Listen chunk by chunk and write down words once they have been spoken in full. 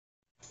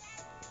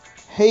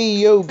Hey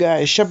yo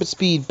guys, Shuppet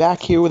Speed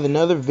back here with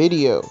another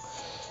video.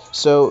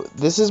 So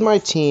this is my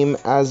team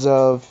as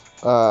of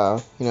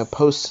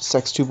post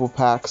sextuple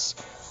packs.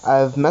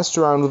 I've messed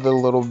around with it a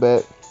little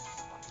bit.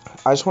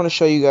 I just want to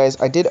show you guys.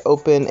 I did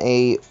open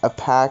a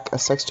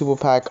sextuple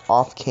pack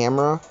off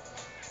camera,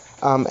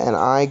 and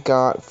I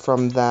got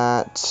from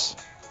that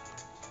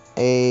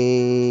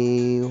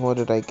what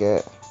did I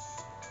get?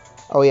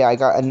 Oh yeah, I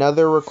got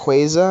another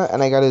Rayquaza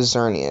and I got a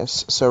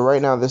Xerneas. So right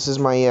now this is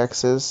my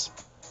EXs.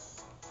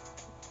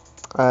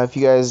 If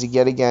you guys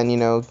yet again,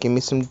 give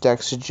me some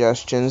deck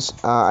suggestions.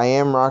 I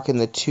am rocking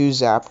the 2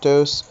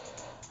 Zapdos.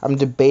 I'm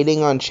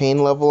debating on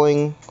chain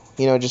leveling,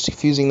 just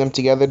fusing them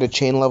together to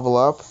chain level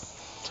up.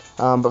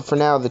 But for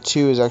now, the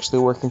 2 is actually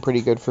working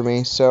pretty good for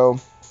me. So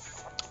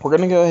we're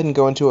going to go ahead and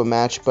go into a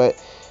match.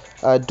 But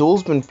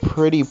Duel's been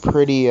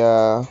pretty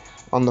on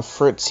the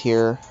fritz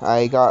here.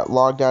 I got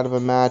logged out of a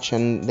match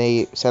and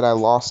they said I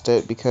lost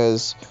it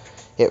because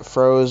it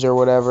froze or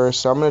whatever.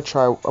 So I'm gonna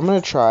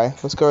try.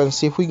 Let's go ahead and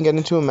see if we can get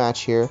into a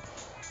match here.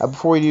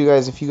 Before we do,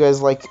 guys, if you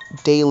guys like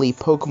daily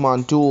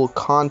Pokemon Duel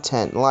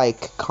content,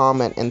 like,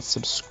 comment, and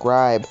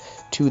subscribe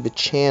to the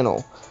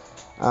channel.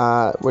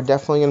 We're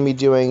definitely gonna be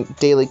doing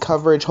daily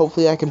coverage.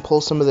 Hopefully I can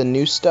pull some of the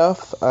new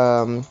stuff,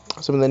 some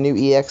of the new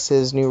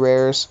EXs, new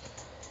rares,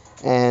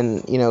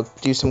 and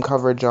do some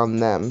coverage on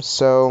them.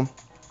 So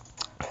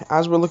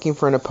as we're looking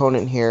for an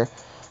opponent here,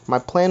 my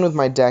plan with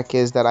my deck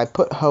is that I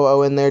put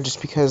Ho-Oh in there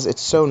just because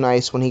it's so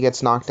nice when he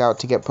gets knocked out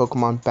to get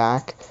Pokemon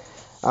back.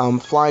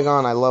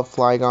 Flygon, I love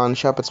Flygon.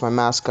 Shuppet's my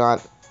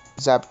mascot.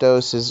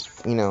 Zapdos is,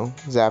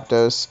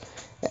 Zapdos.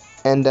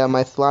 And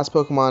my last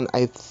Pokemon,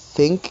 I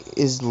think,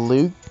 is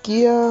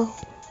Lugia?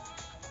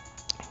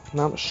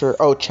 Not sure.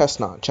 Oh,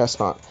 Chestnut.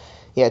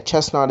 Yeah,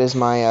 Chestnut is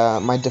my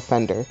my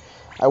defender.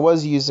 I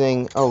was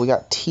using... Oh, we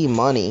got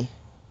T-Money.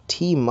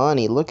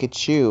 T-Money, look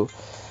at you.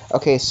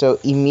 Okay, so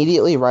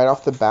immediately right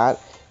off the bat,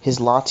 his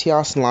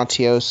Latios and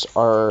Latios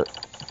are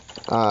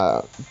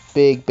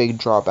big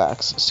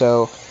drawbacks.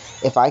 So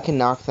if I can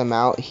knock them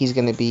out, he's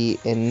going to be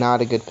in not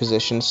a good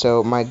position.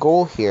 So my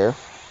goal here,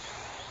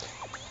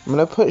 I'm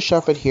going to put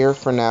Shuppet here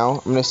for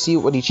now. I'm going to see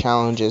what he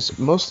challenges.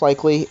 Most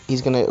likely,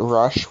 he's going to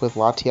rush with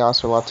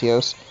Latios or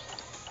Latios.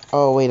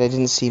 Oh, wait, I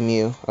didn't see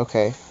Mew.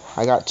 Okay,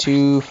 I got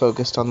too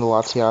focused on the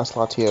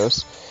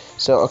Latios.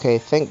 So, okay,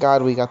 thank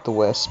God we got the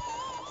Wisp.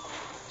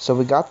 So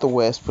we got the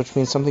Wisp, which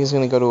means something's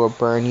going to go to a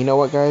burn. You know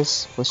what,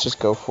 guys? Let's just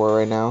go for it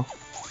right now.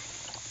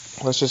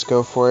 Let's just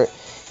go for it.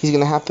 He's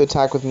going to have to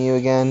attack with Mew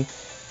again.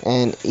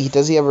 And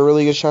does he have a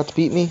really good shot to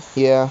beat me?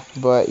 Yeah,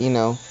 but,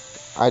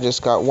 I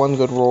just got one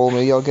good roll.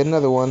 Maybe I'll get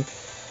another one.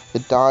 The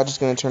dodge is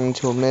going to turn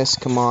into a miss.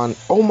 Come on.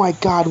 Oh my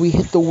god, we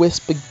hit the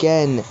Wisp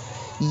again.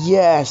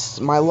 Yes!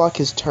 My luck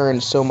has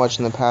turned so much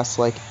in the past,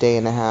 day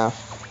and a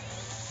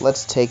half.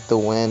 Let's take the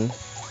win.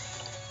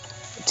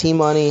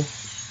 T-Money,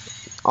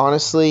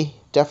 honestly,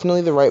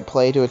 definitely the right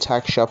play to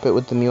attack Shuppet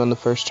with the Mew on the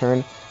first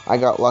turn. I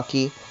got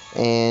lucky,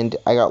 and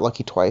I got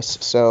lucky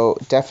twice. So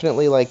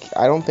definitely,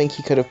 I don't think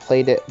he could have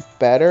played it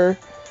better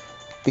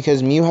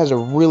because Mew has a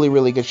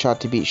really good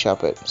shot to beat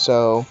Shuppet.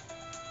 So,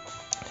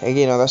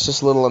 that's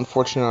just a little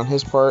unfortunate on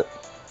his part.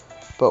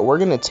 But we're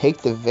going to take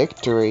the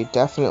victory,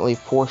 definitely,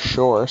 for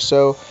sure.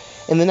 So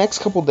in the next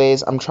couple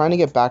days, I'm trying to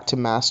get back to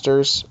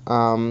Masters.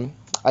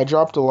 I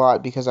dropped a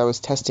lot because I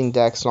was testing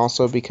decks and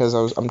also because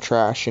I'm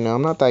trash,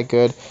 I'm not that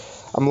good.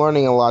 I'm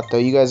learning a lot, though.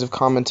 You guys have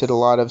commented a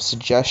lot of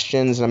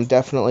suggestions, and I'm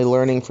definitely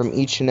learning from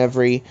each and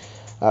every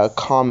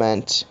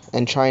comment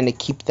and trying to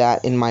keep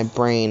that in my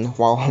brain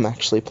while I'm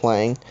actually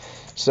playing.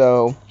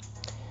 So,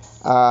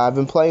 I've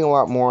been playing a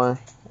lot more,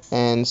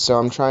 and so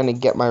I'm trying to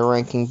get my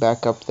ranking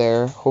back up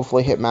there.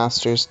 Hopefully hit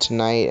Masters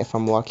tonight if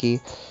I'm lucky.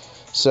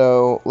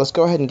 So, let's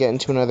go ahead and get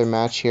into another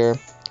match here.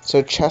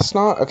 So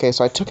Chestnut, okay,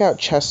 so I took out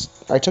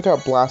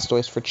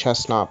Blastoise for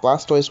Chestnut.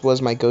 Blastoise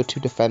was my go-to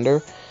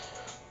defender,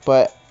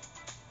 but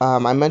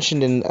I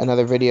mentioned in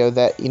another video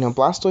that,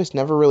 Blastoise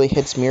never really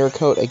hits Mirror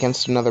Coat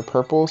against another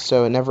purple,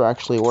 so it never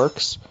actually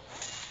works.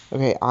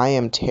 Okay, I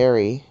am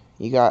Terry.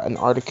 You got an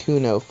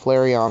Articuno,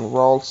 Flareon,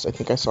 Ralts, I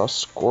think I saw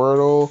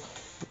Squirtle.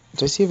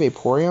 Did I see a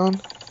Vaporeon?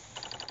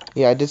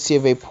 Yeah, I did see a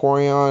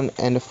Vaporeon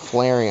and a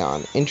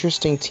Flareon.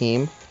 Interesting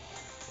team.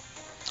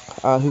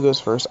 Who goes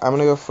first? I'm going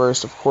to go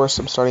first. Of course,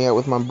 I'm starting out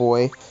with my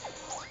boy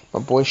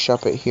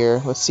Shuppet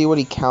here. Let's see what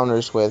he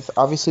counters with.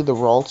 Obviously, the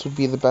Ralts would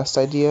be the best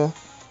idea.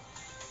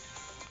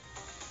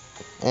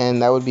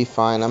 And that would be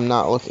fine. I'm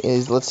not looking.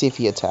 Let's see if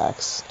he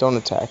attacks. Don't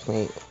attack,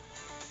 mate.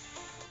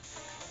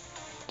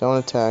 Don't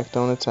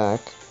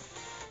attack.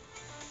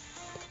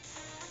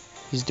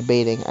 He's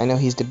debating. I know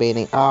he's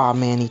debating. Ah,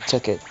 man, he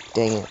took it.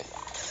 Dang it.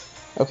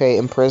 Okay,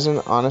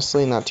 Imprison,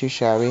 honestly, not too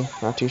shabby.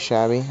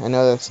 I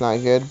know that's not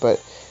good,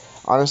 but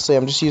honestly,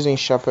 I'm just using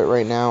Shuppet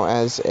right now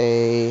as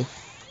a...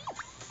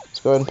 Let's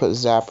go ahead and put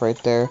Zap right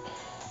there.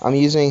 I'm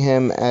using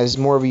him as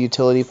more of a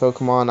utility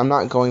Pokemon. I'm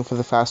not going for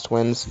the fast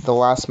wins. The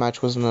last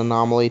match was an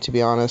anomaly, to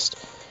be honest.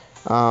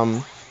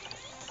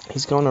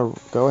 He's going to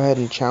go ahead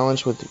and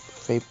challenge with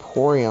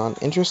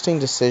Vaporeon. Interesting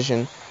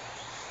decision.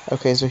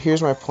 Okay, so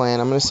here's my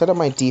plan. I'm going to set up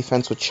my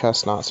defense with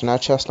Chestnut. So now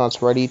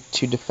Chestnut's ready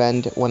to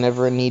defend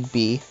whenever need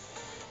be.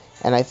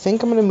 And I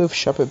think I'm going to move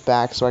Shuppet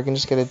back so I can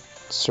just get a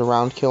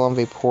surround kill on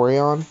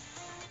Vaporeon.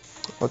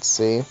 Let's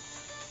see.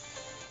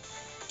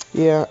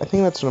 Yeah, I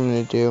think that's what I'm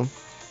going to do.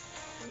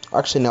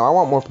 Actually, no, I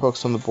want more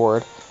pokes on the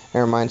board.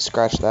 Never mind,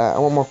 scratch that. I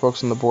want more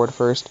pokes on the board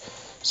first.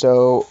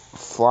 So,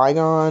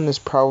 Flygon is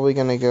probably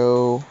going to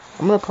go...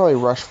 I'm going to probably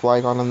rush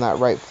Flygon on that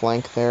right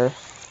flank there.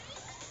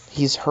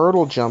 He's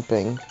hurdle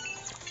jumping.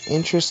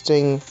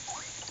 Interesting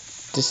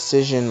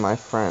decision, my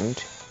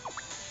friend.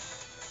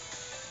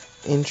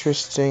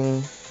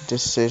 Interesting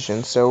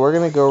decision. So, we're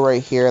going to go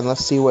right here, and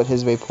let's see what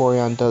his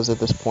Vaporeon does at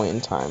this point in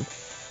time.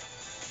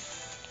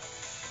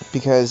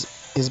 Because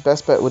his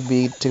best bet would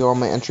be to go on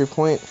my entry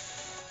point.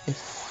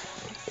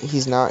 If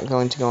he's not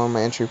going to go on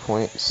my entry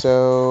point.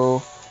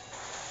 So,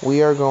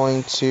 we are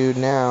going to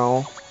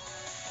now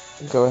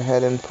go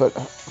ahead and put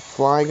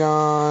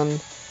Flygon.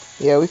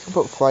 Yeah, we can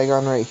put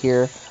Flygon right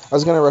here. I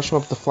was going to rush him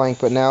up the flank,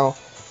 but now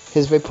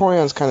his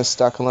Vaporeon's kind of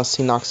stuck unless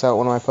he knocks out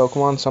one of my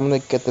Pokemon. So I'm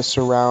going to get the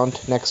surround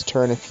next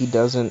turn if he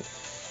doesn't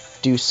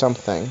do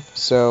something.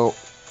 So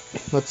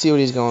let's see what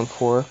he's going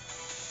for.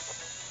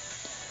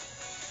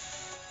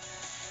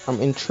 I'm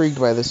intrigued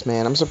by this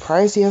man. I'm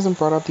surprised he hasn't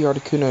brought out the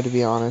Articuno, to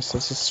be honest.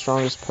 That's his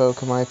strongest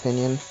poke, in my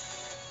opinion.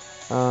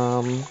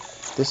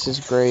 This is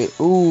great.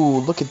 Ooh,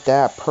 look at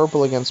that.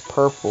 Purple against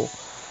purple.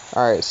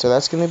 Alright, so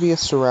that's going to be a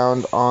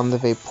surround on the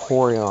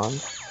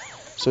Vaporeon.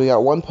 So we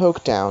got one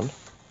poke down.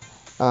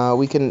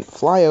 We can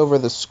fly over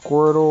the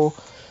Squirtle,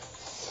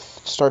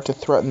 start to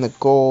threaten the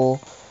goal.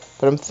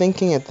 But I'm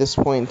thinking at this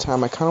point in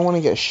time, I kind of want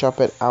to get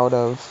Shuppet out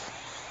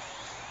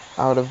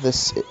of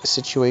this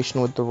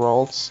situation with the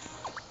Ralts.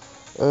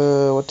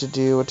 What to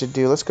do?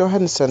 Let's go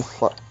ahead and send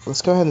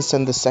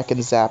the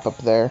second Zap up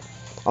there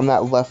on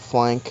that left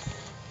flank.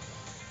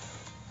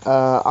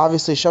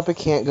 Obviously, Shuppet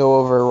can't go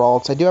over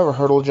Ralts. I do have a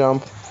hurdle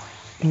jump,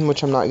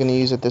 which I'm not going to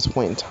use at this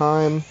point in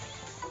time.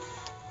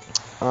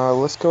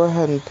 Let's go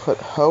ahead and put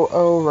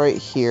Ho-Oh right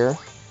here.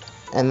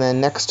 And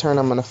then next turn,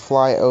 I'm going to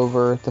fly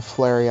over the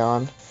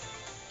Flareon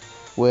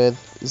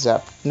with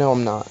Zap. No,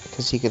 I'm not,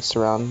 because he could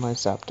surround my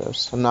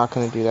Zapdos. I'm not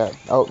going to do that.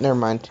 Oh, never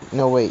mind.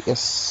 No, wait.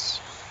 Yes.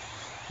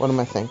 What am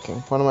I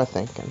thinking?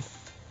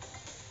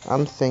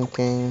 I'm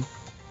thinking...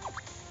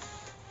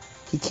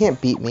 He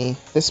can't beat me.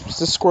 This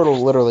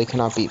Squirtle literally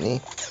cannot beat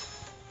me.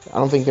 I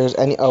don't think there's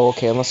any... Oh,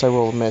 okay, unless I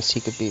roll a miss, he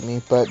could beat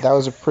me. But that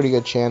was a pretty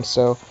good chance,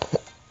 so...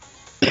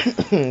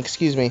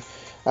 Excuse me.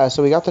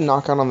 So we got the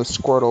knockout on the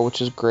Squirtle,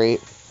 which is great.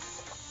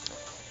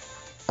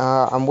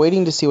 I'm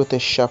waiting to see what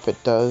this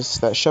Shuppet does.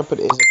 That Shuppet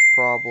is a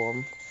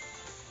problem.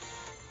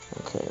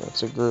 Okay,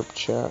 that's a group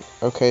chat.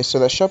 Okay, so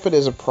that Shuppet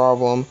is a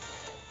problem.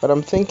 But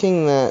I'm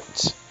thinking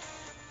that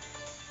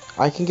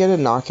I can get a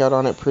knockout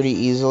on it pretty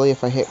easily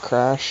if I hit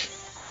Crash.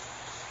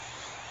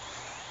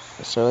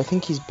 So I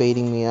think he's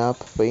baiting me up,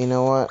 but you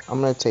know what? I'm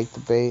going to take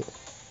the bait.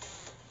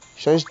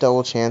 Should I just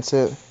double chance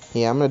it?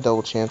 Yeah, I'm going to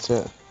double chance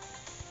it.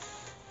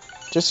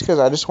 Just because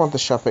I just want the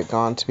Shuppet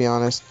gone, to be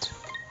honest.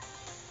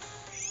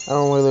 I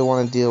don't really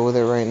want to deal with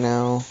it right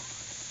now.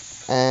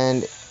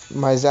 And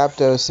my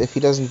Zapdos, if he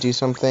doesn't do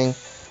something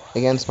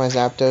against my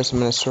Zapdos, I'm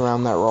going to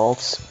surround that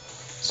Ralts.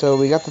 So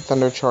we got the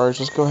Thunder Charge.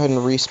 Let's go ahead and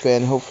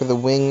respin. Hope for the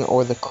Wing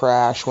or the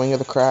Crash. Wing or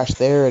the Crash.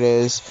 There it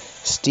is.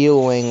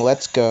 Steel Wing.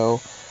 Let's go.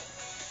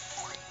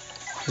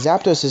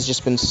 Zapdos has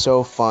just been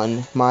so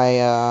fun.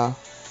 My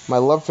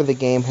love for the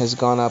game has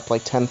gone up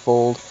like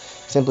tenfold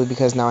simply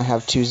because now I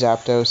have two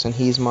Zapdos and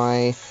he's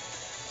my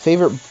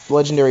favorite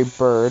legendary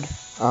bird.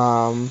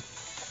 I'm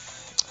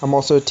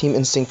also a Team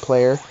Instinct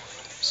player,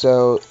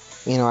 so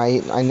you know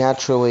I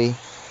naturally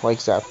like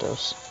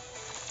Zapdos.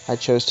 I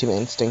chose Team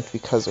Instinct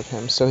because of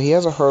him. So he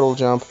has a hurdle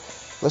jump.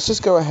 Let's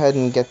just go ahead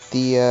and get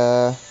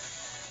the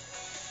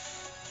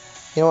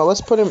you know what,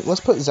 let's put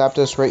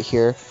Zapdos right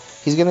here.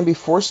 He's going to be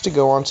forced to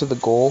go onto the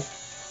goal.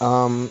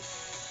 And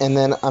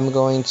then I'm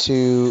going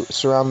to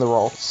surround the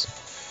Ralts.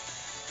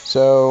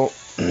 So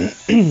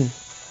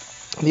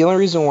the only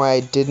reason why I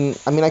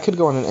didn't, I mean I could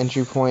go on an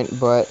entry point,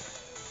 but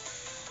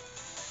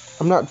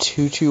I'm not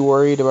too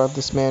worried about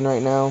this man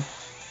right now.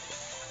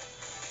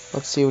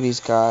 Let's see what he's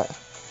got.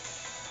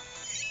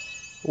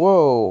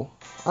 Whoa,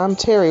 I'm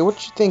Terry.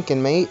 What you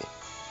thinking, mate?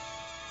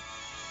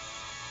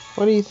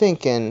 What are you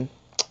thinking?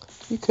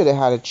 You could have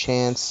had a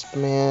chance,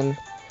 man.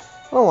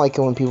 I don't like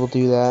it when people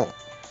do that.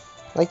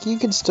 Like, you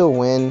could still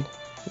win.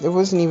 It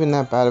wasn't even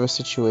that bad of a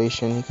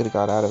situation. You could have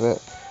got out of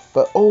it.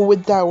 But, oh,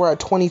 with that, we're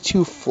at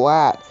 22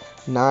 flat.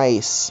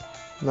 Nice.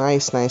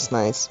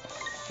 Nice.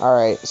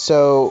 Alright,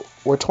 so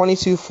we're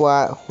 22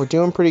 flat. We're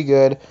doing pretty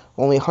good.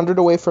 Only 100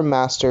 away from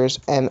Masters.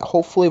 And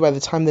hopefully by the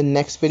time the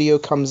next video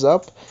comes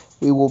up,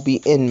 we will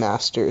be in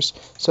Masters.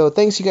 So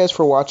thanks you guys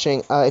for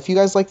watching. If you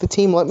guys like the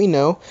team, let me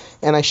know.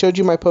 And I showed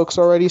you my pokes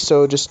already,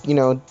 so just, you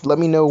know, let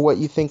me know what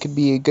you think could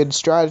be a good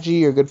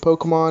strategy or good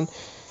Pokemon.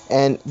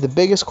 And the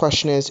biggest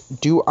question is,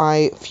 do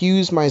I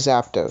fuse my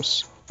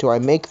Zapdos? Do I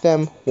make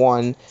them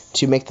one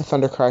to make the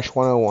Thunder Crash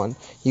 101?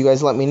 You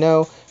guys let me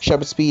know.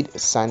 Shuppet Speed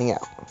signing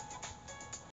out.